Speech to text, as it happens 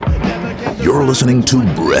You're listening to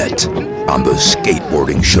Brett on the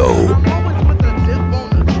Skateboarding Show.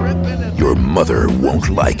 Your mother won't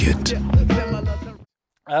like it.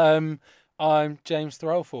 I'm James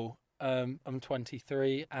Threlfall. I'm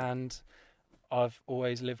 23 and I've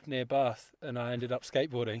always lived near Bath, and I ended up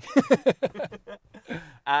skateboarding.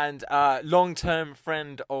 And long-term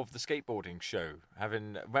friend of the Skateboarding Show.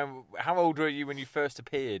 How old were you when you first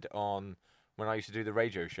appeared on when I used to do the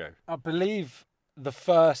radio show? I believe the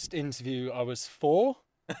first interview I was 4.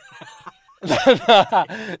 No,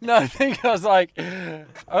 I think I was like,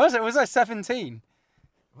 was I 17?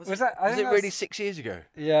 Was it really 6 years ago?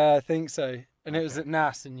 Yeah, I think so. And it was at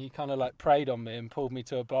NAS, and you kind of like preyed on me and pulled me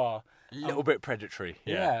to a bar. A little bit predatory.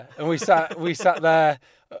 Yeah. And we sat there,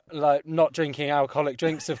 like not drinking alcoholic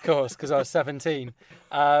drinks, of course, because I was 17.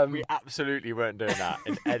 We absolutely weren't doing that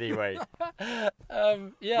in any way. Yeah.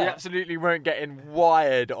 We absolutely weren't getting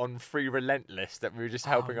wired on Free Relentless that we were just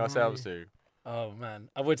helping ourselves to. Oh, man.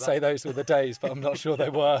 I would say those were the days, but I'm not sure they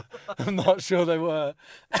were.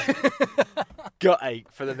 Gut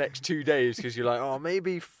ache for the next 2 days because you're like,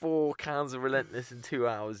 maybe 4 cans of Relentless in 2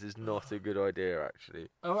 hours is not a good idea, actually.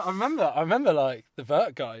 I remember like the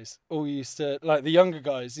Vert guys all used to, like the younger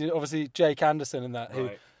guys, obviously Jake Anderson and that,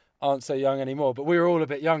 who aren't so young anymore, but we were all a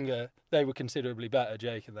bit younger. They were considerably better,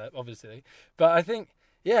 Jake and that, obviously. But I think,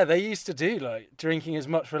 yeah, they used to do like drinking as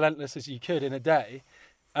much Relentless as you could in a day.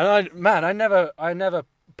 And I never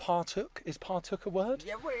partook. Is partook a word?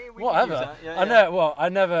 Yeah, we whatever. Use that. Yeah, I know. Well, I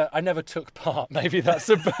never took part. Maybe that's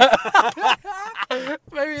a better.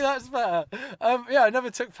 Maybe that's better. Yeah, I never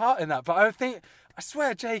took part in that. But I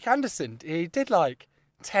swear, Jake Anderson, he did like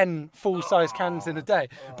 10 full-size cans in a day.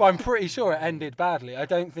 But I'm pretty sure it ended badly. I'm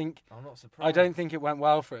not surprised. I don't think it went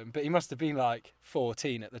well for him. But he must have been like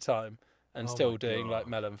 14 at the time and still doing like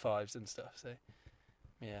Melon 5s and stuff. So.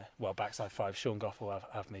 Yeah, well, Backside 5, Sean Goff will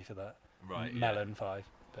have me for that. Right, Melon 5,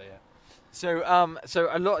 but yeah. So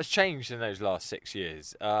a lot has changed in those last 6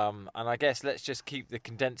 years. And I guess let's just keep the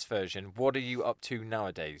condensed version. What are you up to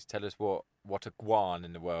nowadays? Tell us what a guan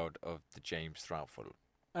in the world of the James Threlfall.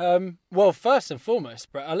 Well, first and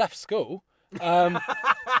foremost, Brett, I left school,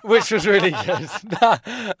 which was really good.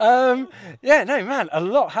 Yeah, no, man, a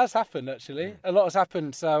lot has happened, actually. A lot has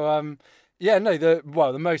happened, so... Yeah, no. The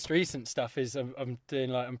most recent stuff is I'm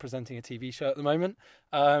presenting a TV show at the moment.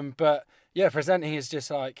 But yeah, presenting is just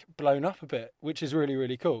like blown up a bit, which is really,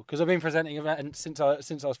 really cool. Because I've been presenting events since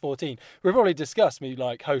I was 14. We've already discussed me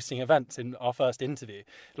like hosting events in our first interview.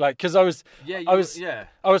 Like, because I was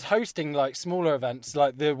hosting like smaller events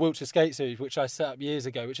like the Wiltshire Skate Series, which I set up years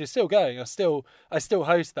ago, which is still going. I still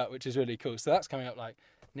host that, which is really cool. So that's coming up like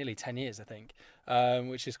nearly 10 years, I think,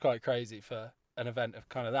 which is quite crazy for an event of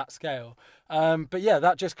kind of that scale. But yeah,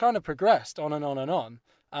 that just kind of progressed on and on and on.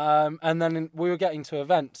 And then we were getting to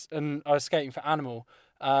events, and I was skating for Animal.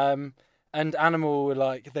 And Animal were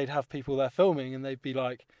like, they'd have people there filming, and they'd be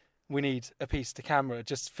like, we need a piece to camera,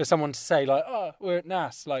 just for someone to say like, oh, we're at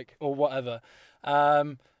NAS, like, or whatever.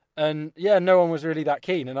 And yeah, no one was really that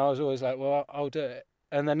keen, and I was always like, well, I'll do it.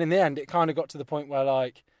 And then in the end, it kind of got to the point where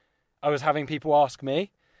like I was having people ask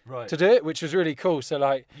me to do it, which was really cool. So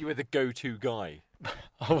like, you were the go-to guy.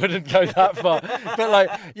 I wouldn't go that far, but like,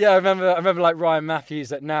 yeah, I remember like Ryan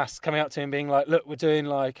Matthews at NAS coming up to him being like, look, we're doing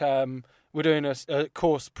a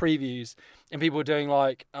course previews, and people were doing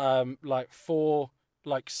like 4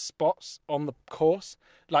 like spots on the course,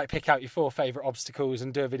 like pick out your 4 favorite obstacles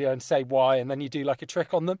and do a video and say why, and then you do like a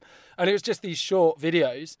trick on them, and it was just these short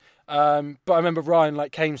videos. But I remember Ryan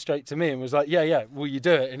like came straight to me and was like, yeah, will you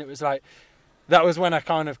do it? And it was like, that was when I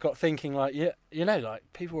kind of got thinking like, yeah, like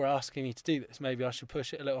people were asking me to do this, maybe I should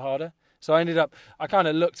push it a little harder. So I kind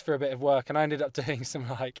of looked for a bit of work, and I ended up doing some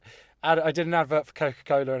like, I did an advert for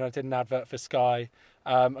Coca-Cola, and I did an advert for Sky,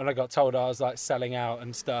 and I got told I was like selling out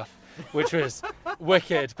and stuff, which was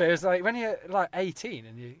wicked. But it was like when you're like 18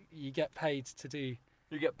 and you get paid to do.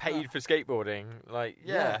 You get paid for skateboarding, like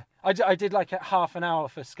yeah. I did like a half an hour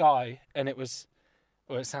for Sky, and it was.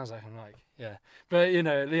 Well, it sounds like I'm like, yeah. But,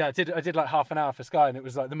 I did like half an hour for Sky, and it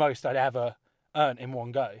was like the most I'd ever earned in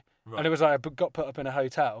one go. Right. And it was like I got put up in a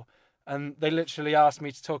hotel, and they literally asked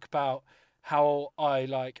me to talk about how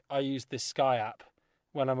I use this Sky app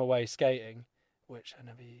when I'm away skating, which I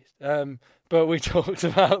never used. But we talked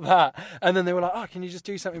about that. And then they were like, oh, can you just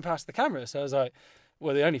do something past the camera? So I was like,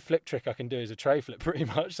 well, the only flip trick I can do is a tray flip, pretty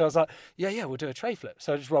much. So I was like, yeah, we'll do a tray flip.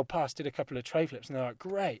 So I just rolled past, did a couple of tray flips, and they're like,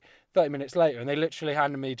 great. 30 minutes later, and they literally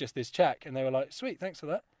handed me just this check, and they were like, sweet, thanks for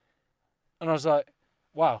that. And I was like,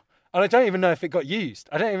 wow. And I don't even know if it got used.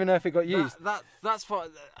 That's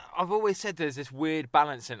what I've always said. There's this weird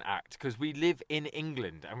balancing act because we live in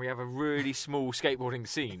England and we have a really small skateboarding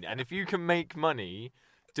scene. And if you can make money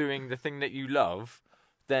doing the thing that you love,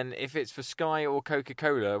 then if it's for Sky or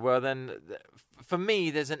Coca-Cola, well then, for me,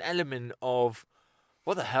 there's an element of,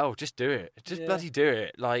 what the hell, just do it. Just bloody do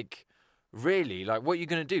it. Like, really, like, what are you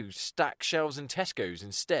going to do? Stack shelves in Tesco's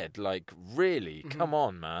instead? Like, really? Come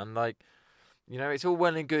on, man. Like, you know, it's all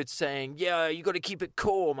well and good saying, yeah, you got to keep it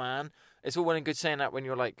core, man. It's all well and good saying that when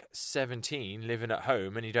you're like 17, living at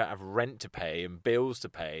home and you don't have rent to pay and bills to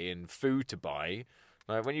pay and food to buy.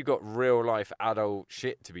 Like, when you've got real life adult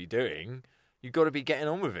shit to be doing, you've got to be getting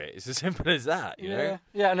on with it. It's as simple as that, you know?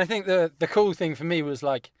 Yeah, and I think the cool thing for me was,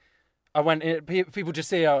 like, I went in, people just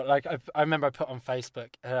see how, like, I remember I put on Facebook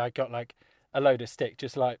and I got, like, a load of stick,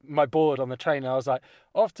 just like my board on the train. And I was like,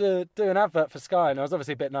 off to do an advert for Sky. And I was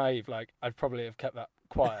obviously a bit naive. Like, I'd probably have kept that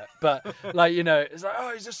quiet. But, like, you know, it's like,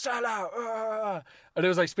 oh, he's a sellout. And it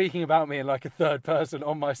was like speaking about me in like a third person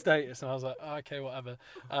on my status. And I was like, oh, okay, whatever.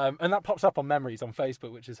 And that pops up on memories on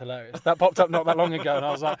Facebook, which is hilarious. That popped up not that long ago. And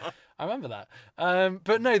I was like, I remember that.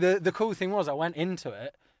 But no, the cool thing was I went into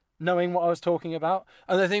it knowing what I was talking about.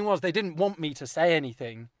 And the thing was, they didn't want me to say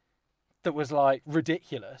anything that was like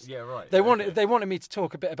ridiculous. Yeah, right. They wanted me to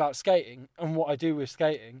talk a bit about skating and what I do with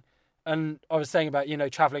skating. And I was saying about, you know,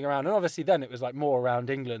 travelling around. And obviously then it was like more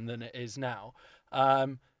around England than it is now.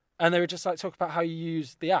 And they were just like, talk about how you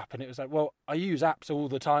use the app. And it was like, well, I use apps all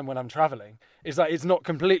the time when I'm travelling. It's like, it's not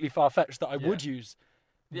completely far-fetched that I would use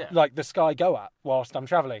like the Sky Go app whilst I'm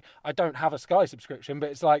travelling. I don't have a Sky subscription,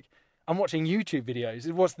 but it's like, I'm watching YouTube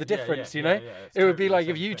videos. What's the difference, you know? It would be like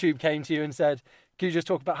if YouTube came to you and said, can you just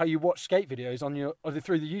talk about how you watch skate videos on your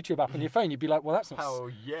through the YouTube app on your phone? You'd be like, well,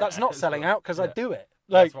 that's not selling out because I do it.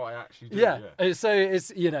 Like, that's what I actually do. Yeah. So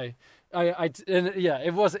it's, you know,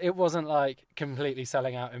 it wasn't like completely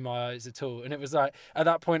selling out in my eyes at all. And it was like, at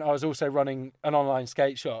that point, I was also running an online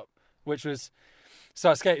skate shop, which was, so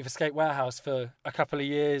I skated for Skate Warehouse for a couple of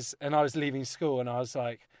years and I was leaving school and I was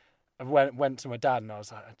like, I went to my dad and I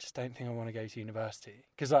was like, I just don't think I want to go to university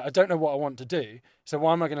because I don't know what I want to do. So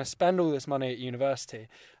why am I going to spend all this money at university?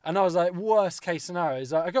 And I was like, worst case scenario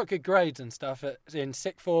is like, I got good grades and stuff in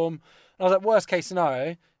sixth form. And I was like, worst case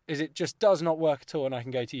scenario is it just does not work at all and I can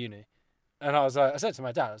go to uni. And I was like, I said to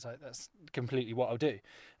my dad, I was like, that's completely what I'll do.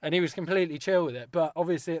 And he was completely chill with it. But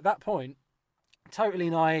obviously at that point, totally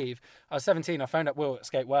naive. I was 17. I phoned up Will at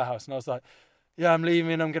Skate Warehouse and I was like, yeah, I'm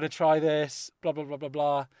leaving. I'm going to try this, blah, blah, blah, blah,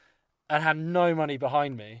 blah. And had no money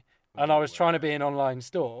behind me. And I was trying to be an online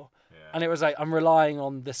store. Yeah. And it was like, I'm relying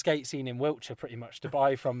on the skate scene in Wiltshire pretty much to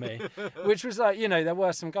buy from me. Which was like, you know, there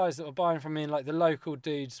were some guys that were buying from me and like the local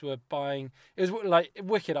dudes were buying. It was like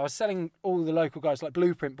wicked. I was selling all the local guys like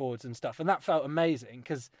Blueprint boards and stuff. And that felt amazing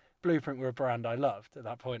because Blueprint were a brand I loved at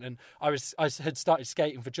that point. And I had started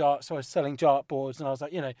skating for Jart. So I was selling Jart boards and I was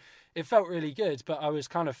like, you know, it felt really good. But I was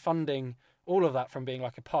kind of funding all of that from being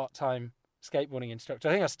like a part-time skateboarding instructor.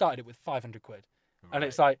 I think I started it with 500 quid. Right. And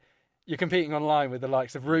it's like, you're competing online with the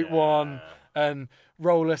likes of Route One and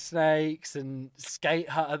Roller Snakes and Skate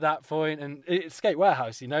Hut at that point. And it's Skate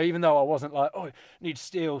Warehouse, you know, even though I wasn't like, oh, I need to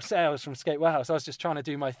steal sales from Skate Warehouse. I was just trying to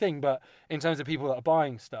do my thing. But in terms of people that are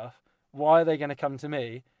buying stuff, why are they going to come to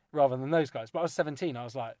me rather than those guys? But I was 17. I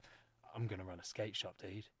was like, I'm going to run a skate shop,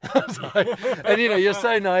 dude. And, you know, you're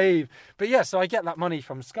so naive. But yeah, so I get that money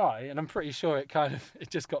from Sky and I'm pretty sure it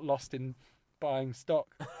just got lost in buying stock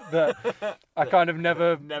that I kind of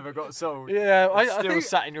never got sold. Yeah, I think,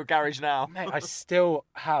 sat in your garage now. Mate, I still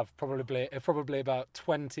have probably about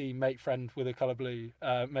 20 Make Friends with a Colour Blue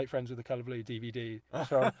DVD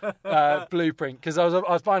from Blueprint because I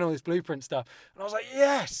was buying all this Blueprint stuff and I was like,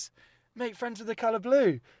 yes, Make Friends with the Colour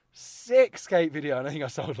Blue. Sick skate video, and I think I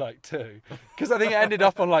sold like 2 because I think it ended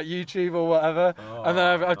up on like YouTube or whatever. And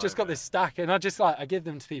then I've just got this stack, and I give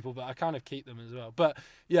them to people, but I kind of keep them as well. But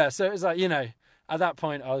yeah, so it was like, you know, at that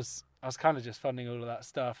point I was kind of just funding all of that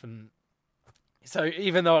stuff, and so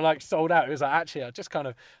even though I like sold out, it was like actually I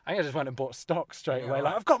think I just went and bought stock straight away.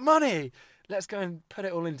 Like, I've got money. Let's go and put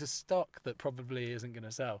it all into stock that probably isn't going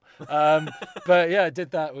to sell. But yeah, I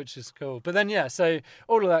did that, which is cool. But then, yeah, so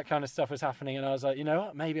all of that kind of stuff was happening. And I was like, you know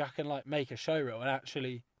what, maybe I can like make a show reel and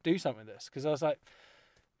actually do something with this. Because I was like,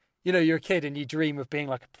 you know, you're a kid and you dream of being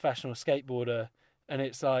like a professional skateboarder. And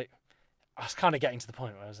it's like, I was kind of getting to the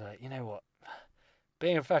point where I was like, you know what,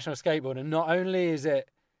 being a professional skateboarder, not only is it,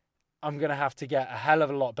 I'm going to have to get a hell of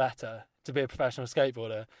a lot better to be a professional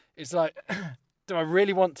skateboarder. It's like, do I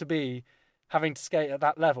really want to be having to skate at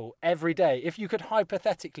that level every day? If you could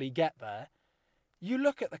hypothetically get there, you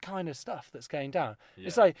look at the kind of stuff that's going down. Yeah.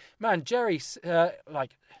 It's like, man, Jerry,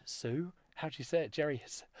 like, Sue? How do you say it? Jerry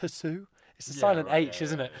Hasu? It's a silent H,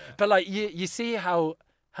 isn't it? But, like, you see how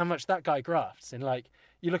much that guy grafts. And, like,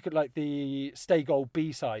 you look at, like, the Stay Gold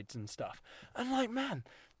B-sides and stuff. And, like, man,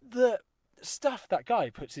 the stuff that guy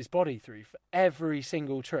puts his body through for every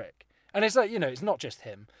single trick. And it's like, you know, it's not just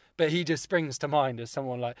him, but he just springs to mind as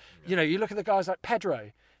someone like, you know, you look at the guys like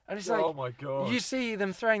Pedro, and it's like, oh my God, you see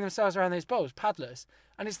them throwing themselves around those bowls, padless,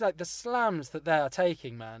 and it's like the slams that they are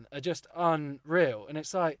taking, man, are just unreal. And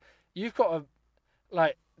it's like, you've got to,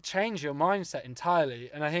 like, change your mindset entirely.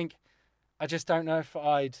 And I think, I just don't know if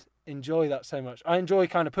I'd enjoy that so much. I enjoy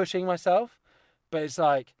kind of pushing myself, but it's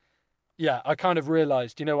like, yeah, I kind of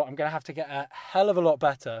realised, you know what, I'm going to have to get a hell of a lot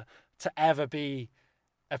better to ever be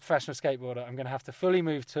a professional skateboarder. I'm going to have to fully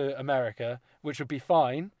move to America, which would be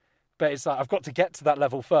fine, but it's like, I've got to get to that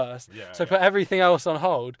level first. So put everything else on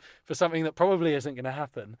hold for something that probably isn't going to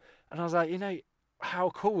happen. And I was like, you know,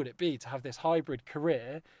 how cool would it be to have this hybrid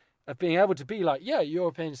career of being able to be like, yeah,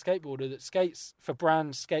 European skateboarder that skates for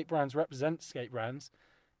brands, skate brands, represents skate brands,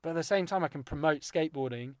 but at the same time I can promote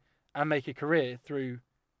skateboarding and make a career through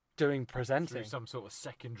doing presenting. Through some sort of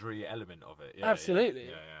secondary element of it.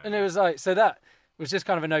 Absolutely. And it was like, so that was just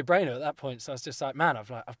kind of a no-brainer at that point. So I was just like, man,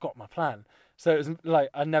 I've got my plan. So it was like,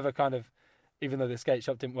 I never kind of, even though the skate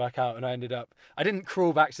shop didn't work out and I didn't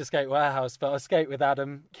crawl back to Skate Warehouse, but I skate with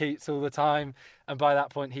Adam Keats all the time. And by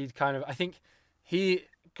that point, I think he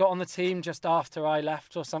got on the team just after I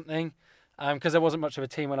left or something, because there wasn't much of a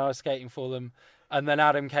team when I was skating for them. And then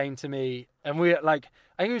Adam came to me, and I think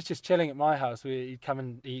he was just chilling at my house. He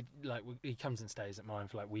comes and stays at mine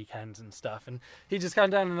for like weekends and stuff. And he just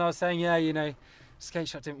came down, and I was saying, yeah, you know, skate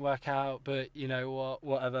shop didn't work out, but you know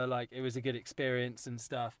whatever, like it was a good experience and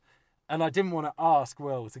stuff. And I didn't want to ask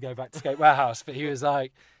Will to go back to Skate Warehouse, but he was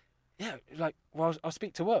like, yeah, like, well, I'll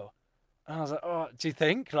speak to Will. And I was like, oh, do you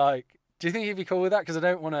think he'd be cool with that? Because I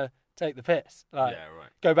don't want to take the piss. Like,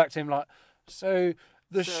 go back to him like, so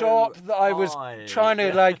the shop that I was trying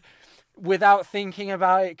to like, without thinking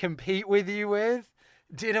about it, compete with you with,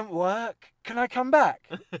 didn't work. Can I come back?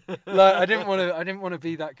 Like, I didn't want to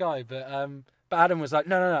be that guy. But Adam was like,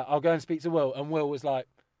 no, I'll go and speak to Will. And Will was like,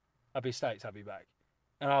 I'll be stoked, I'll be back.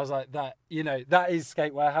 And I was like, that is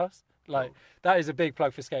Skate Warehouse. Like, that is a big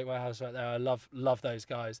plug for Skate Warehouse right there. I love those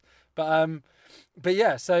guys. But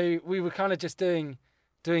yeah, so we were kind of just doing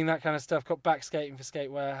that kind of stuff. Got back skating for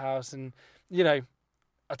Skate Warehouse, and you know,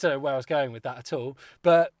 I don't know where I was going with that at all,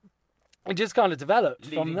 but it just kind of developed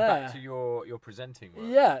from there. Back to your presenting work.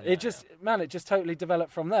 Yeah, it just totally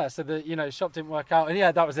developed from there. So the, you know, shop didn't work out, and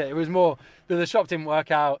yeah, that was it. It was more that the shop didn't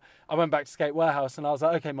work out. I went back to Skate Warehouse, and I was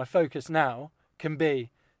like, okay, my focus now can be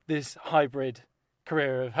this hybrid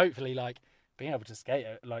career of hopefully like being able to skate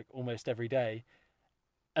it like almost every day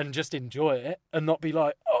and just enjoy it and not be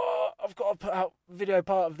like, oh, I've got to put out video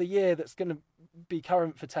part of the year that's going to be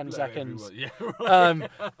current for 10 seconds. Yeah, right.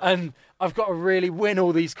 And I've got to really win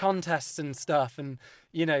all these contests and stuff. And,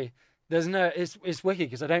 you know, it's wicked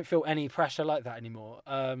because I don't feel any pressure like that anymore.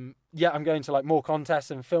 Yeah, I'm going to like more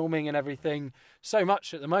contests and filming and everything so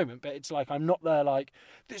much at the moment, but it's like, I'm not there like,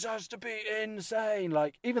 this has to be insane.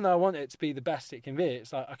 Like, even though I want it to be the best it can be,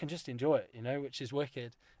 it's like, I can just enjoy it, you know, which is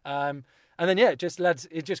wicked. And then, yeah, it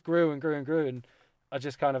just grew and grew and grew. And I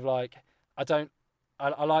just kind of like,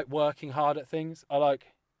 I like working hard at things. I like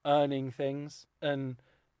earning things. And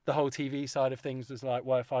the whole TV side of things was like,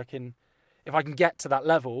 well, if I can get to that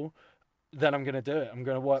level, then I'm going to do it. I'm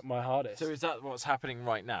going to work my hardest. So is that what's happening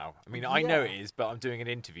right now? I mean, I know it is, but I'm doing an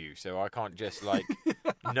interview, so I can't just like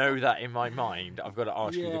know that in my mind. I've got to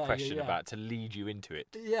ask you the question about to lead you into it.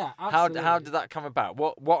 Yeah, absolutely. How did that come about?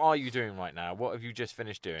 What are you doing right now? What have you just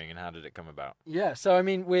finished doing, and how did it come about? Yeah, so I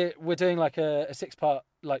mean, we're doing like a 6-part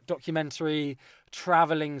like documentary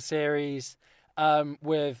traveling series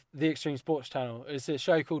with the Extreme Sports Channel. It's a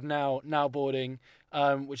show called Now Boarding,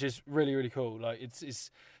 which is really, really cool. Like it's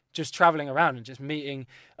just traveling around and just meeting.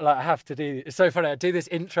 Like, I have to do, it's so funny, I do this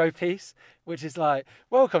intro piece which is like,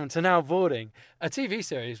 welcome to Now Boarding, a TV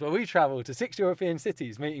series where we travel to 6 European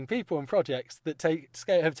cities meeting people and projects that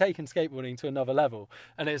have taken skateboarding to another level.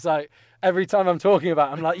 And it's like, every time I'm talking about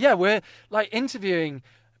it, I'm like, yeah, we're like interviewing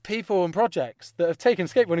people and projects that have taken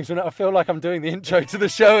skateboarding, so I feel like I'm doing the intro to the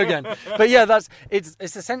show again. But yeah, it's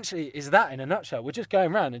essentially is that in a nutshell. We're just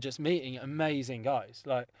going around and just meeting amazing guys.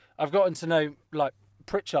 Like, I've gotten to know like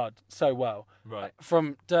Pritchard so well, right?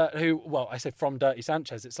 From Dirty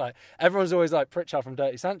Sanchez. It's like everyone's always like Pritchard from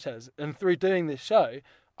Dirty Sanchez, and through doing this show,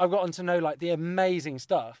 I've gotten to know like the amazing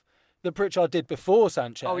stuff that Pritchard did before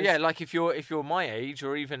Sanchez. Oh yeah, like if you're my age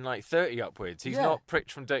or even like 30 upwards, he's not Pritch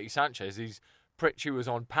from Dirty Sanchez. He's Pritchard was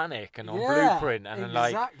on Panic and on Yeah, Blueprint, and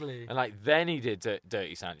exactly. then he did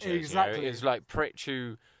Dirty Sanchez. Exactly. You know? It was like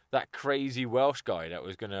Pritchard, that crazy Welsh guy that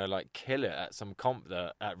was gonna like kill it at some comp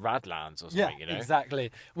at Radlands or something. Yeah, you know? exactly.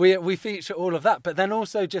 We feature all of that, but then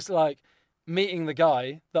also just like meeting the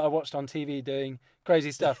guy that I watched on TV doing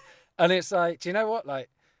crazy stuff, and it's like, do you know what? Like,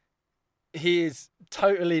 he is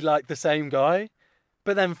totally like the same guy,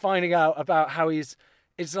 but then finding out about how it's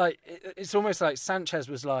almost like Sanchez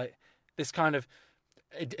was like this kind of,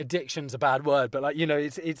 addiction's a bad word, but like, you know,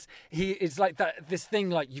 it's like that, this thing,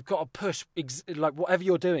 like you've got to push like whatever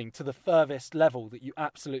you're doing to the furthest level that you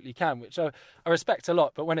absolutely can, which I respect a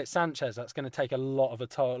lot. But when it's Sanchez, that's going to take a lot of a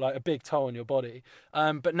toll, like a big toll on your body.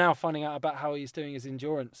 But now finding out about how he's doing his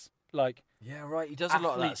endurance, like, yeah, right. He does a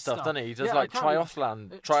lot of that stuff, doesn't he? He does Yeah, like triathlons.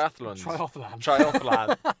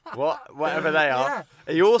 Whatever they are.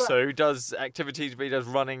 Yeah. He also does activities where he does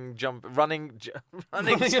running, swimming,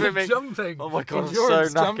 jumping. Oh my God, I'm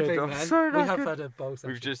Endurance so knackered. jumping, I'm man. so We have knackered. had a bowl session.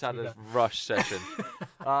 We've just had to be a fair. rush session.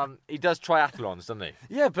 He does triathlons, doesn't he?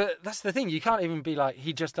 Yeah, but that's the thing. You can't even be like,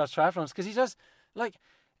 he just does triathlons, because he does, like,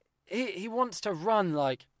 he wants to run,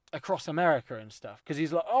 like, across America and stuff, because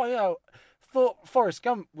he's like, oh, yeah, thought Forrest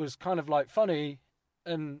Gump was kind of, like, funny,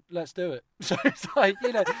 and let's do it. So it's like,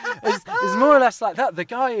 you know, it's more or less like that. The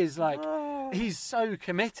guy is, like, he's so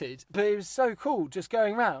committed, but it was so cool just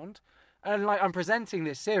going around, and, like, I'm presenting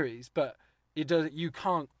this series, but you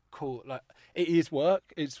can't call it, like, it is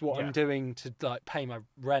work. It's what I'm doing to, like, pay my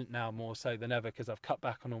rent now more so than ever, because I've cut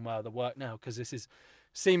back on all my other work now, because this is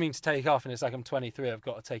seeming to take off, and it's like, I'm 23, I've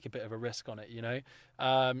got to take a bit of a risk on it, you know.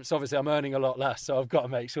 So obviously I'm earning a lot less, so I've got to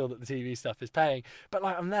make sure that the TV stuff is paying. But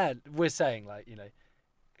like, I'm there, we're saying, like, you know,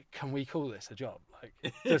 can we call this a job? Like,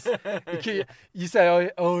 just, you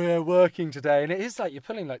say, oh yeah, working today, and it is like you're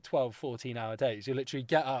pulling like 12, 14-hour days. You literally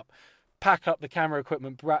get up, pack up the camera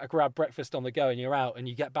equipment, grab breakfast on the go, and you're out, and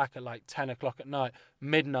you get back at like 10 o'clock at night,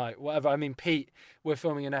 midnight, whatever. I mean, Pete, we're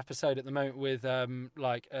filming an episode at the moment with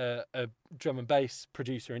like a drum and bass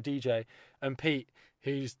producer and DJ, and Pete,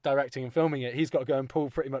 who's directing and filming it, he's got to go and pull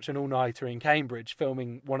pretty much an all-nighter in Cambridge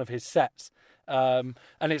filming one of his sets. And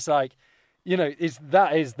it's like, you know,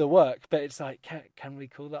 that is the work, but it's like, can we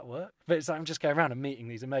call that work? But it's like, I'm just going around and meeting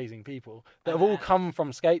these amazing people that have all come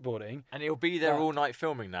from skateboarding. And he'll be there all night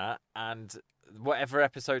filming that, and whatever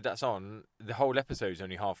episode that's on, the whole episode's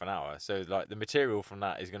only half an hour. So, like, the material from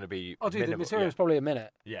that is going to be The material is probably a minute.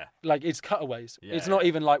 Yeah. Like, it's cutaways. Yeah, it's not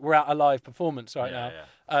even like we're at a live performance right now.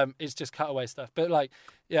 Yeah. It's just cutaway stuff. But, like,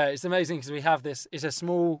 yeah, it's amazing because we have this, it's a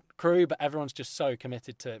small crew, but everyone's just so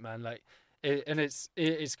committed to it, man. Like, it's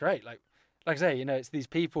great. Like I say, you know, it's these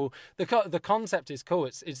people. The concept is cool.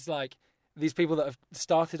 It's like these people that have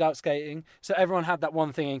started out skating. So everyone had that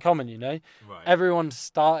one thing in common, you know. Right. Everyone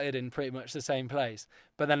started in pretty much the same place,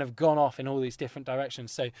 but then have gone off in all these different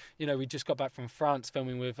directions. So, you know, we just got back from France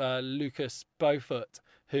filming with Lucas Beaufort,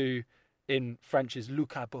 who in French is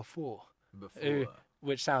Lucas Beaufort,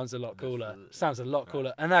 which sounds a lot cooler. Sounds a lot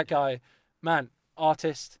cooler. And that guy, man,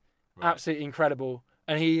 artist, absolutely incredible.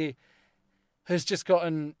 And he has just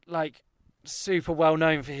gotten, like, super well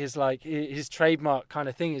known for his, like, his trademark kind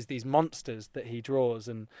of thing is these monsters that he draws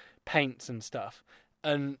and paints and stuff.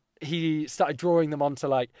 And he started drawing them onto,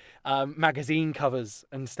 like, magazine covers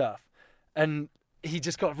and stuff. And he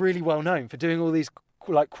just got really well known for doing all these,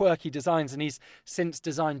 like, quirky designs. And he's since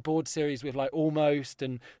designed board series with, like, Almost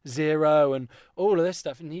and Zero and all of this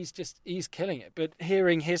stuff. And he's killing it. But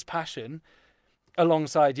hearing his passion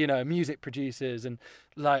alongside, you know, music producers and,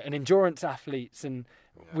 like, and endurance athletes, and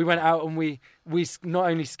we went out and we not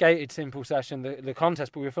only skated Simple Session, the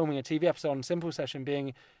contest, but we were filming a TV episode on Simple Session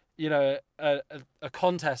being, you know, a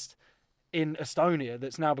contest in Estonia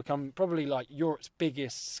that's now become probably like Europe's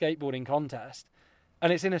biggest skateboarding contest,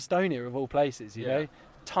 and it's in Estonia of all places, you know,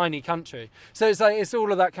 tiny country. So it's like, it's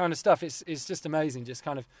all of that kind of stuff. It's just amazing, just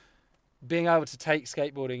kind of being able to take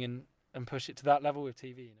skateboarding and push it to that level with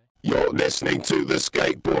TV, you know. You're listening to The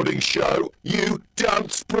Skateboarding Show, you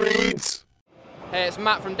dunce breeds! Hey, it's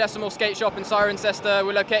Matt from Decimal Skate Shop in Cirencester.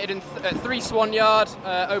 We're located at 3 Swan Yard,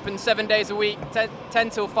 open 7 days a week,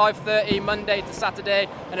 10 till 5:30 Monday to Saturday,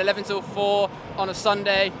 and 11 till 4 on a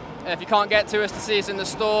Sunday. If you can't get to us to see us in the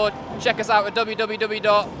store, check us out at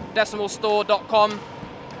www.decimalstore.com,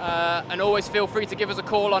 and always feel free to give us a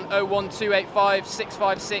call on 01285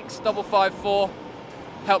 656 554.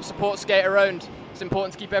 Help support Skater Owned. It's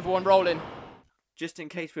important to keep everyone rolling. Just in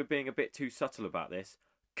case we're being a bit too subtle about this,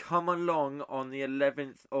 come along on the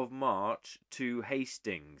 11th of March to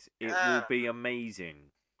Hastings. It will be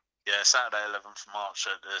amazing. Yeah, Saturday 11th of March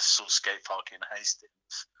at the Salt Skate Park in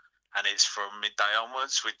Hastings. and it's from midday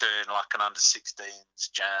onwards. We're doing like an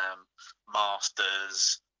under-16s jam,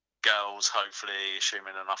 masters, girls, hopefully,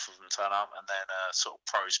 assuming enough of them turn up, and then a sort of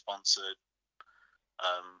pro-sponsored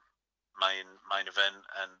main event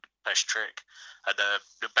and best trick. And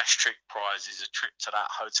the best trick prize is a trip to that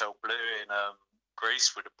Hotel Blue in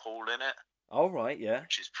Greece with a pool in it. All right, yeah.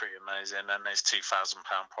 Which is pretty amazing. And there's £2,000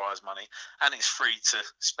 prize money, and it's free to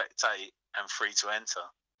spectate and free to enter.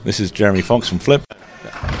 This is Jeremy Fox from Flip.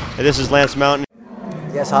 Hey, this is Lance Mountain.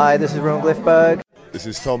 Yes, hi, this is Ron Gliffberg. This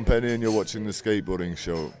is Tom Penny and you're watching the Skateboarding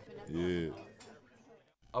Show. Yeah.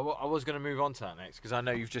 I was going to move on to that next because I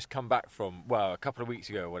know you've just come back from, well, a couple of weeks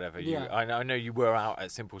ago or whatever. Yeah. I know you were out at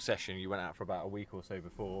Simple Session. You went out for about a week or so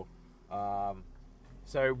before.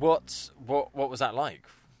 So what was that like?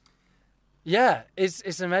 Yeah,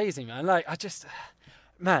 it's amazing, man. Like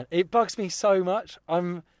man, it bugs me so much.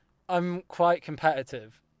 I'm quite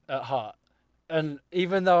competitive at heart, and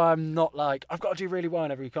even though I'm not like I've got to do really well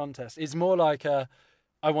in every contest, it's more like I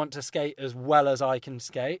want to skate as well as I can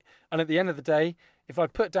skate. And at the end of the day, if I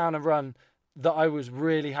put down a run that I was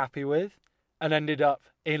really happy with and ended up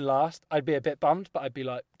in last, I'd be a bit bummed, but I'd be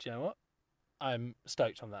like, do you know what? I'm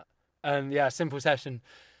stoked on that. And yeah, Simple Session,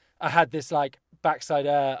 I had this like backside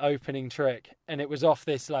air opening trick, and it was off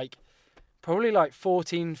this like probably like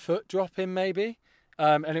 14-foot drop in maybe.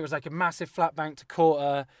 And it was like a massive flat bank to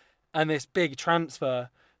quarter and this big transfer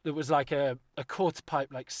that was like a quarter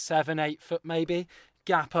pipe, like 7-8 foot maybe,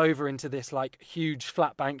 gap over into this like huge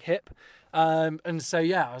flat bank hip. And so,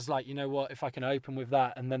 yeah, I was like, you know what, if I can open with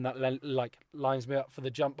that and then that like lines me up for the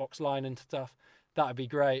jump box line and stuff, that would be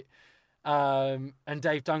great. And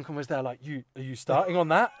Dave Duncan was there like, are you starting on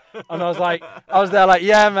that? And I was there like,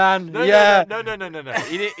 yeah, man, yeah. No.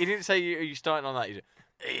 He didn't say, are you starting on that?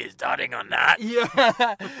 Are you starting on that?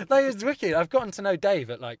 Yeah. Like, it's wicked. I've gotten to know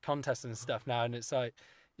Dave at like contests and stuff now, and it's like,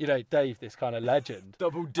 you know, Dave, this kind of legend.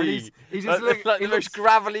 Double D. He's just like the most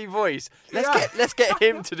gravelly voice. Let's get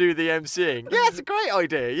him to do the MCing. Yeah, it's a great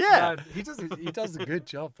idea. Yeah. Man, he does a good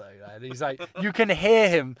job though. Man. He's like, you can hear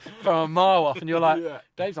him from a mile off, and you're like,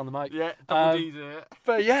 Dave's on the mic. Yeah, Double D's in it.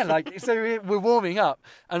 But yeah, like, so we're warming up,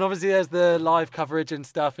 and obviously there's the live coverage and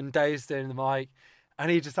stuff, and Dave's doing the mic,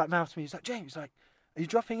 and he just like mouths to me. He's like, James, like, are you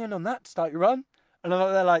dropping in on that to start your run? And I'm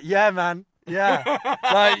like, they're like, yeah, man. Yeah,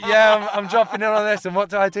 like, yeah, I'm dropping in on this, and what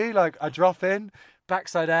do? Like, I drop in,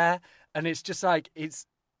 backside air, and it's just like, it's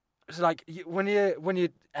like when you're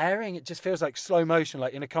airing, it just feels like slow motion,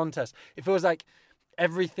 like in a contest. It feels like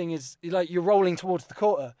everything is, like, you're rolling towards the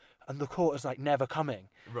quarter, and the quarter's like never coming.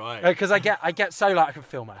 Right. Because I get so like, I can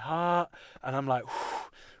feel my heart, and I'm like,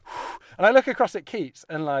 and I look across at Keats,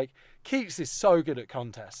 and like, Keats is so good at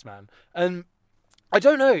contests, man. And I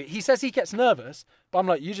don't know. He says he gets nervous, but I'm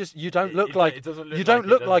like, you don't look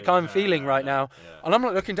like I'm feeling right now. Yeah. And I'm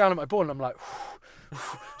like looking down at my board, and I'm like,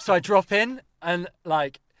 so I drop in, and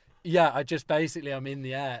like, yeah, I just basically I'm in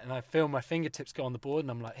the air, and I feel my fingertips go on the board,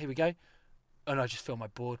 and I'm like, here we go, and I just feel my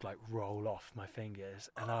board like roll off my fingers,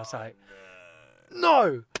 and I was like,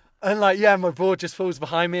 no. And like, yeah, my board just falls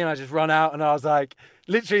behind me, and I just run out, and I was like,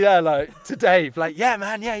 literally there, like, to Dave, like, yeah,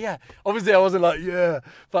 man, yeah. Obviously, I wasn't like, yeah,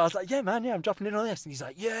 but I was like, yeah, man, yeah, I'm dropping in on this, and he's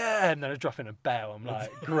like, yeah, and then I drop in a bail. I'm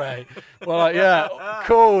like, great. Well, like, yeah,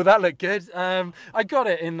 cool, that looked good. I got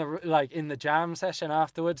it in the jam session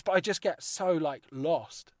afterwards, but I just get so like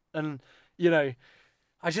lost, and you know,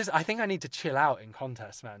 I think I need to chill out in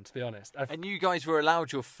contests, man. To be honest. And you guys were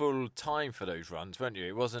allowed your full time for those runs, weren't you?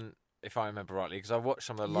 It wasn't, if I remember rightly, because I watched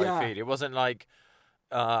some of the live feed. It wasn't like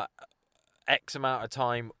X amount of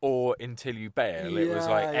time or until you bail. It was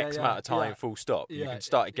like X amount of time, full stop. You can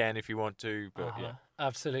start again if you want to, but yeah.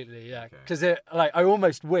 Absolutely, yeah. Because I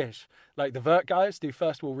almost wish like the vert guys do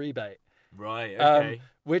first wall rebate. Right, okay.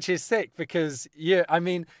 Which is sick because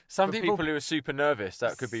some people who are super nervous,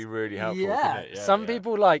 that could be really helpful. Yeah, couldn't it?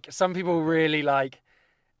 Some people really like.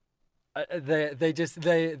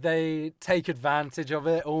 They take advantage of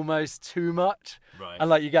it almost too much, right? And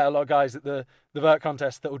like you get a lot of guys at the vert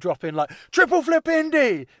contest that will drop in like triple flip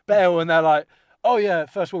indie bail, and they're like, oh yeah,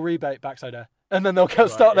 first wall rebate backside air, and then they'll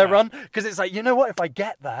start their run because it's like, you know what, if I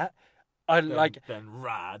get that, then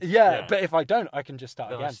rad. Yeah, but if I don't, I can just start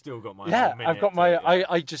then again. I've still got my I've got my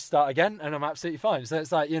I just start again, and I'm absolutely fine. So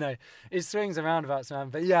it's like, you know, it swings and roundabouts, man.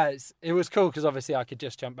 But yeah, it was cool because obviously I could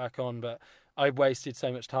just jump back on, but I wasted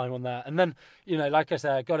so much time on that. And then, you know, like I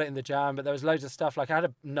said, I got it in the jam, but there was loads of stuff. Like I had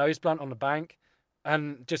a nose blunt on the bank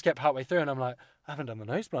and just kept halfway through, and I'm like, I haven't done the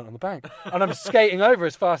nose blunt on the bank. And I'm skating over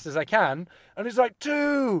as fast as I can, and it's like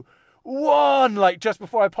 2, 1, like just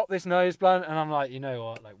before I pop this nose blunt, and I'm like, you know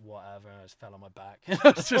what, like whatever, and I just fell on my back.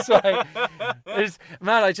 It's just like,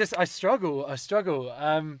 I struggle.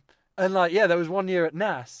 And like, yeah, there was one year at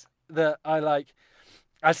NAS that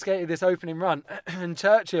I skated this opening run, and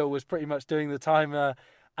Churchill was pretty much doing the timer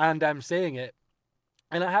and emceeing it.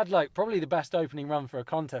 And I had like probably the best opening run for a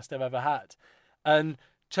contest I've ever had. And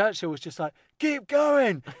Churchill was just like, keep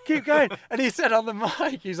going. And he said on the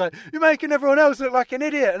mic, he's like, you're making everyone else look like an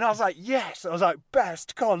idiot. And I was like, yes. I was like,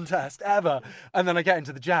 best contest ever. And then I get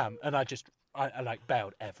into the jam and I like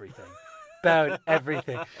bailed everything.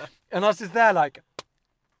 And I was just there like,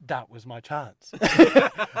 that was my chance. And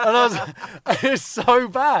it was so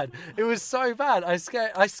bad. It was so bad. I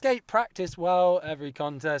skate practice well every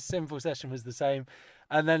contest. Simple session was the same.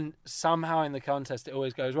 And then somehow in the contest it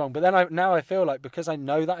always goes wrong. But then now I feel like because I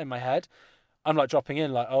know that in my head, I'm like dropping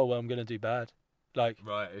in like, oh well, I'm gonna do bad. Like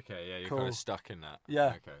right, okay, yeah, you're cool. kind of stuck in that. Yeah.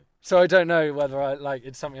 Okay. So I don't know whether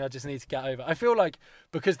it's something I just need to get over. I feel like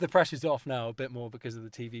because the pressure's off now a bit more because of the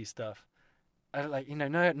TV stuff.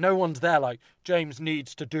 No one's there like James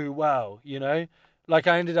needs to do well, you know. Like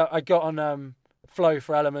I got on Flow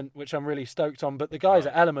for Element, which I'm really stoked on. But the guys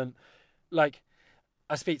at Element, like.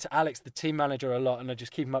 I speak to Alex, the team manager, a lot, and I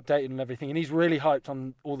just keep him updated and everything. And he's really hyped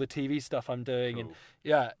on all the TV stuff I'm doing. Cool. And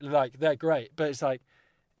yeah, like they're great. But it's like,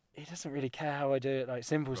 he doesn't really care how I do it. Like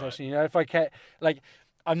simple session, you know, if I care, like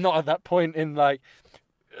I'm not at that point in like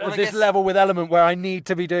this level with Element where I need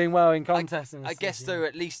to be doing well in contests. I guess though,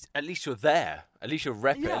 at least you're there. At least you're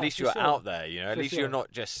repping. Yeah, at least you're out there. You know. At least you're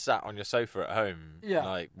not just sat on your sofa at home,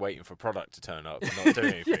 like waiting for product to turn up and not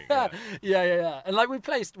doing anything. Yeah. And like we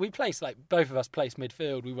placed like both of us placed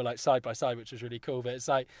midfield. We were like side by side, which was really cool. But it's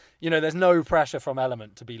like, you know, there's no pressure from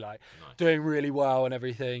Element to be like doing really well and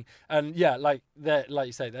everything. And yeah, like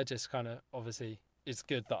you say, they're just kind of obviously. It's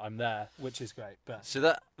good that I'm there, which is great. But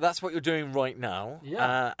so that's what you're doing right now.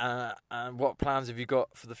 Yeah. And what plans have you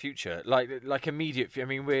got for the future? Like immediate. I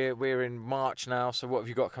mean, we're in March now. So what have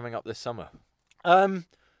you got coming up this summer? A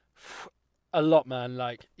lot, man.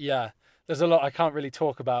 Like, yeah, there's a lot I can't really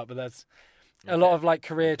talk about, but there's a lot of like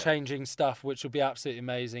career changing stuff, which will be absolutely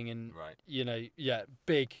amazing. And you know,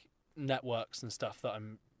 big networks and stuff that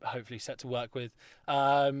I'm hopefully set to work with.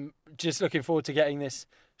 Just looking forward to getting this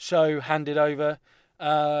show handed over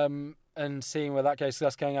and seeing where that goes. So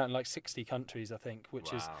that's going out in like 60 countries, I think,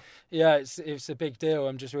 which is it's a big deal.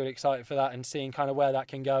 I'm just really excited for that and seeing kind of where that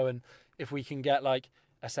can go and if we can get like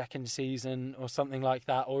a second season or something like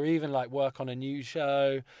that, or even like work on a new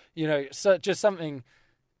show, you know, so just something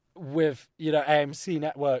with, you know, AMC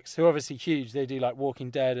networks, who are obviously huge. They do like Walking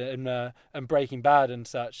Dead and Breaking Bad and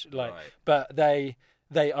such, like, but they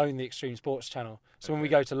own the Extreme Sports channel. So when we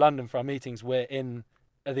go to London for our meetings, we're in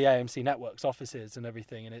the AMC Network's offices and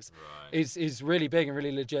everything, and it's really big and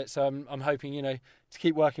really legit. So I'm hoping, you know, to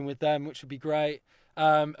keep working with them, which would be great.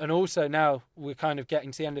 And also now we're kind of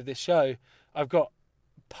getting to the end of this show. I've got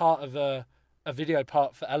part of a video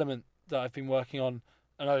part for Element that I've been working on,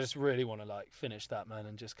 and I just really want to like finish that, man,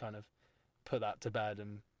 and just kind of put that to bed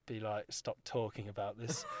and be like, stop talking about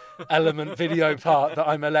this Element video part that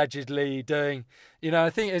I'm allegedly doing. You know,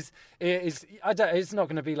 I think it's not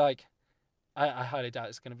going to be like. I highly doubt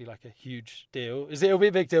it's going to be like a huge deal. It'll be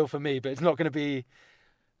a big deal for me, but it's not going to be.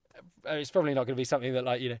 It's probably not going to be something that,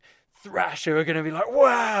 like, you know, Thrasher are going to be like,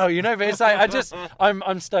 wow, you know. But it's like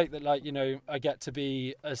I'm stoked that, like, you know, I get to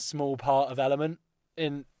be a small part of Element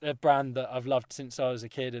in a brand that I've loved since I was a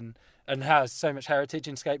kid and has so much heritage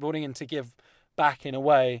in skateboarding, and to give back in a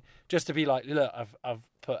way, just to be like, look, I've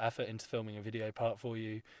put effort into filming a video part for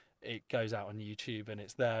you. It goes out on YouTube and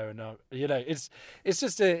it's there, and you know, it's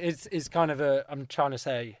just it's kind of I'm trying to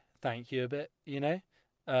say thank you a bit, you know,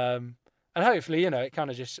 and hopefully, you know, it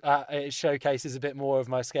kind of just it showcases a bit more of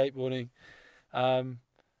my skateboarding, and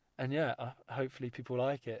yeah, hopefully people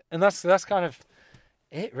like it, and that's kind of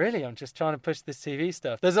it, really. I'm just trying to push this TV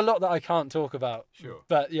stuff. There's a lot that I can't talk about,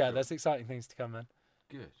 but yeah, there's exciting things to come, man.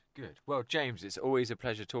 Good. Well, James, it's always a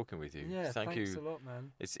pleasure talking with you. Yeah, thanks you. A lot,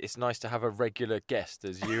 man. It's nice to have a regular guest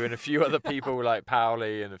as you and a few other people like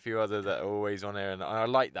Paoli and a few other that are always on there, and I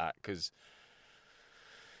like that because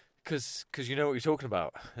you know what you're talking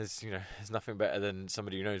about. There's nothing better than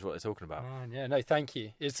somebody who knows what they're talking about. Man, yeah, no, thank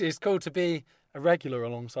you. It's cool to be a regular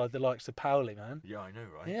alongside the likes of Paoli, man. Yeah, I know,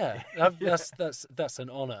 right? Yeah, that's an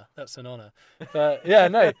honour. That's an honour. But yeah,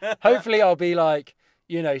 no, hopefully I'll be like,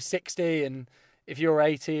 you know, 60, and if you're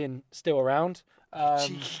 80 and still around. I'm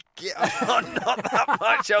not that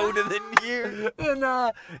much older than you. And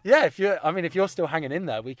yeah, if you're still hanging in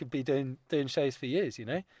there, we could be doing shows for years, you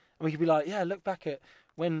know. And we could be like, yeah, look back at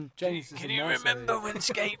when James. Can you remember when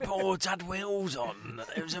skateboards had wheels on?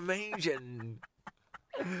 It was amazing.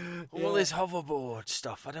 All this hoverboard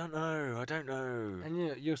stuff. I don't know.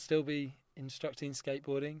 And you'll still be instructing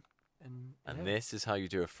skateboarding And this is how you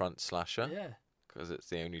do a front slasher. Yeah. Because it's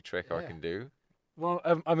the only trick I can do. Well,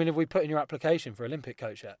 I mean, have we put in your application for Olympic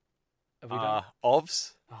coach yet? Have we done?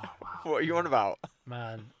 Ovs? Oh, wow. What are you on about?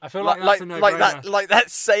 Man, I feel like that's a no-brainer. Like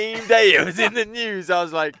that same day it was in the news. I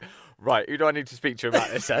was like, right, who do I need to speak to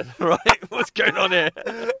about this then? Right, what's going on here?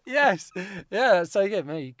 Yes, yeah. So yeah,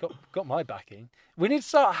 me got my backing. We need to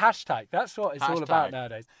start a hashtag. That's what it's all about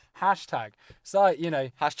nowadays. Hashtag. So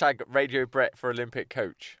Hashtag Radio Brett for Olympic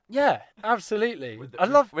coach. Yeah, absolutely. With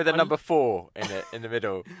a number 4 in it in the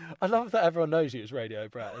middle. I love that everyone knows you as Radio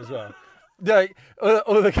Brett as well. Like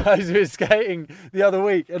all the guys who were skating the other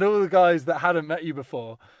week, and all the guys that hadn't met you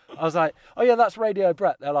before, I was like, "Oh yeah, that's Radio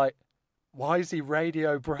Brett." They're like, "Why is he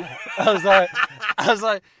Radio Brett?" I was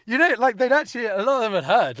like, like they'd actually, a lot of them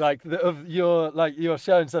had heard of your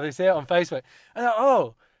show and stuff. They see it on Facebook, and they're like,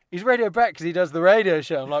 "Oh, he's Radio Brett because he does the radio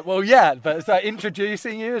show." I'm like, "Well, yeah," but it's like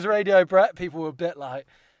introducing you as Radio Brett. People were a bit like,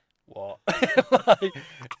 "What? Like,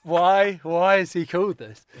 why is he called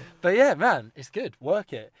this?" But yeah, man, it's good.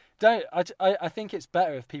 Work it. I think it's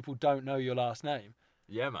better if people don't know your last name.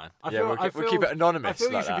 Yeah, man. We'll keep it anonymous. I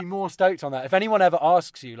feel like you should that. be more stoked on that. If anyone ever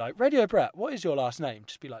asks you, like, Radio Brett, what is your last name?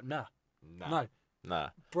 Just be like, nah. Nah.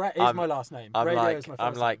 Brett is my last name. I'm Radio like, is my first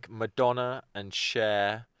I'm name. like Madonna and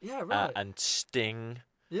Cher. Yeah, right. And Sting.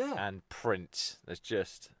 Yeah. And Prince. There's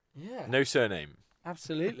just yeah. no surname.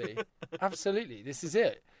 Absolutely. Absolutely. This is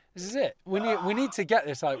it. We need to get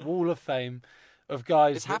this like wall of fame of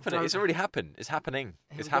guys. It's happening. It's already happened. It's happening.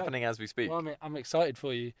 It's happening as we speak. Well, I'm excited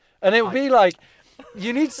for you. And it will be like,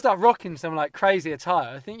 you need to start rocking some like crazy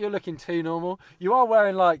attire. I think you're looking too normal. You are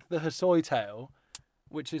wearing like the Hosoi tail,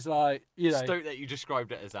 which is like, Stoked that you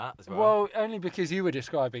described it as that as well. Well, only because you were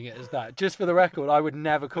describing it as that. Just for the record, I would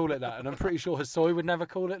never call it that. And I'm pretty sure Hosoi would never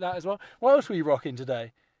call it that as well. What else were you rocking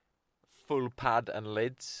today? Full pad and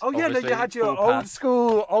lids. Oh yeah, look, you had your old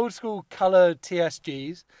school colour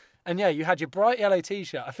TSGs, and yeah, you had your bright yellow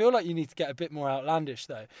T-shirt. I feel like you need to get a bit more outlandish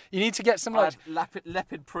though. You need to get some like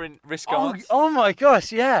leopard print wrist guards. Oh my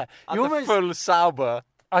gosh, yeah. You almost full Sauber.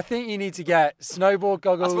 I think you need to get snowboard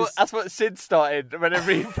goggles. That's what Sid started.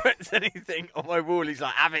 Whenever he puts anything on my wall, he's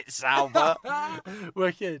like, "Have it, Sauber."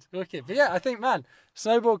 Wicked. But yeah, I think, man,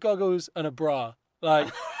 snowboard goggles and a bra, like.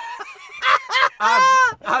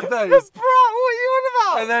 Add those. Bro, what are you on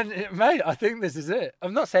about? And then, mate, I think this is it.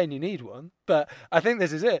 I'm not saying you need one, but I think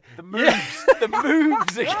this is it. The moves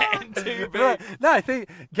are getting too big. Right. No, I think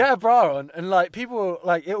get a bra on, and like people,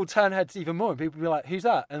 like it will turn heads even more, and people will be like, "Who's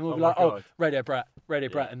that?" And we'll be like, "Oh, Radio Brett,"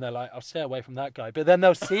 and they're like, "I'll stay away from that guy." But then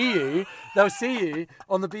they'll see you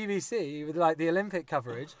on the BBC with like the Olympic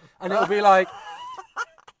coverage, and it'll be like.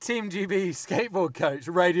 Team GB skateboard coach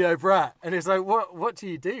Radio Brett, and it's like, what do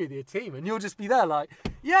you do with your team? And you'll just be there like,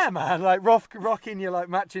 yeah, man, like rocking your like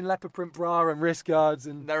matching leopard print bra and wrist guards.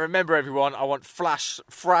 And now remember, everyone, I want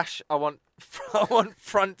I want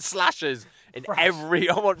front slashes in every.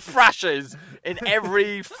 I want thrashes in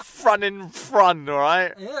every front. All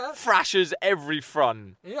right, yeah, thrashes every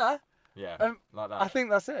front. Yeah, like that. I think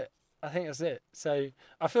that's it. So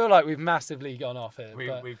I feel like we've massively gone off here.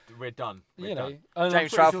 We're done. James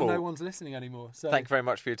Threlfall. Sure no one's listening anymore. So thank you very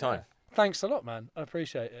much for your time. Thanks a lot, man. I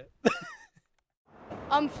appreciate it.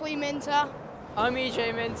 I'm Flea Minter. I'm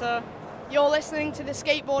EJ Minter. You're listening to the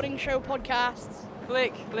Skateboarding Show podcast.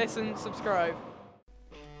 Click, listen, subscribe.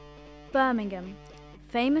 Birmingham,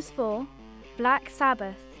 famous for Black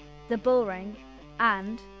Sabbath, the Bullring,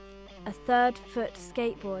 and a Third Foot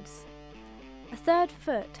skateboards. A Third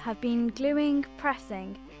Foot have been gluing,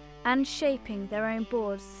 pressing, and shaping their own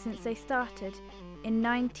boards since they started in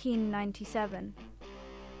 1997.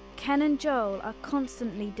 Ken and Joel are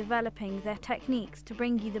constantly developing their techniques to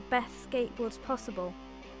bring you the best skateboards possible.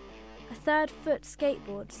 A Third Foot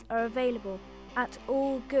skateboards are available at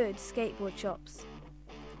all good skateboard shops,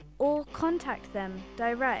 or contact them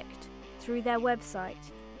direct through their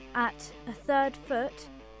website at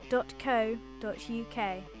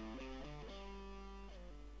athirdfoot.co.uk.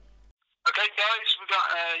 Okay, guys, we've got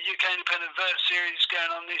a UK Independent Vert Series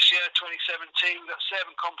going on this year, 2017. We've got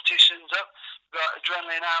 7 competitions up. We've got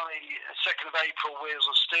Adrenaline Alley, 2nd of April, Wheels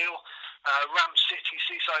of Steel. Ramp City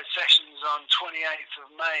Seaside Sessions on 28th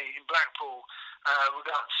of May in Blackpool. We've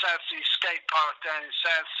got South Sea Skate Park down in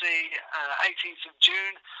South Sea, 18th of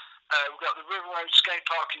June. We've got the River Road Skate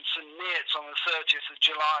Park in St Neots on the 30th of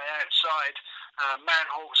July outside.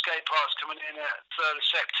 Mount Hawk Skate Park's coming in at 3rd of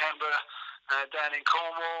September. Down in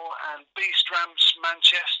Cornwall, and Beast Ramps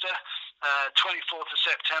Manchester, 24th of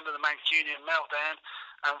September, the Mancunian Meltdown,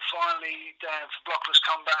 And finally, down for Blockless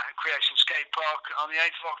Combat and Creation Skate Park on the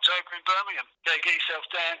 8th of October in Birmingham. Okay, get yourself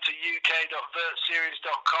down to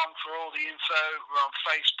uk.vertseries.com for all the info. We're on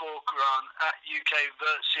Facebook, we're on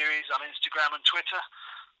 @UKVertSeries on Instagram and Twitter.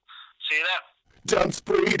 See you there. Dance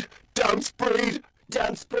breed, dance breed,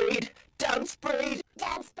 dance breed, dance breed,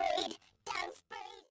 dance breed, dance breed.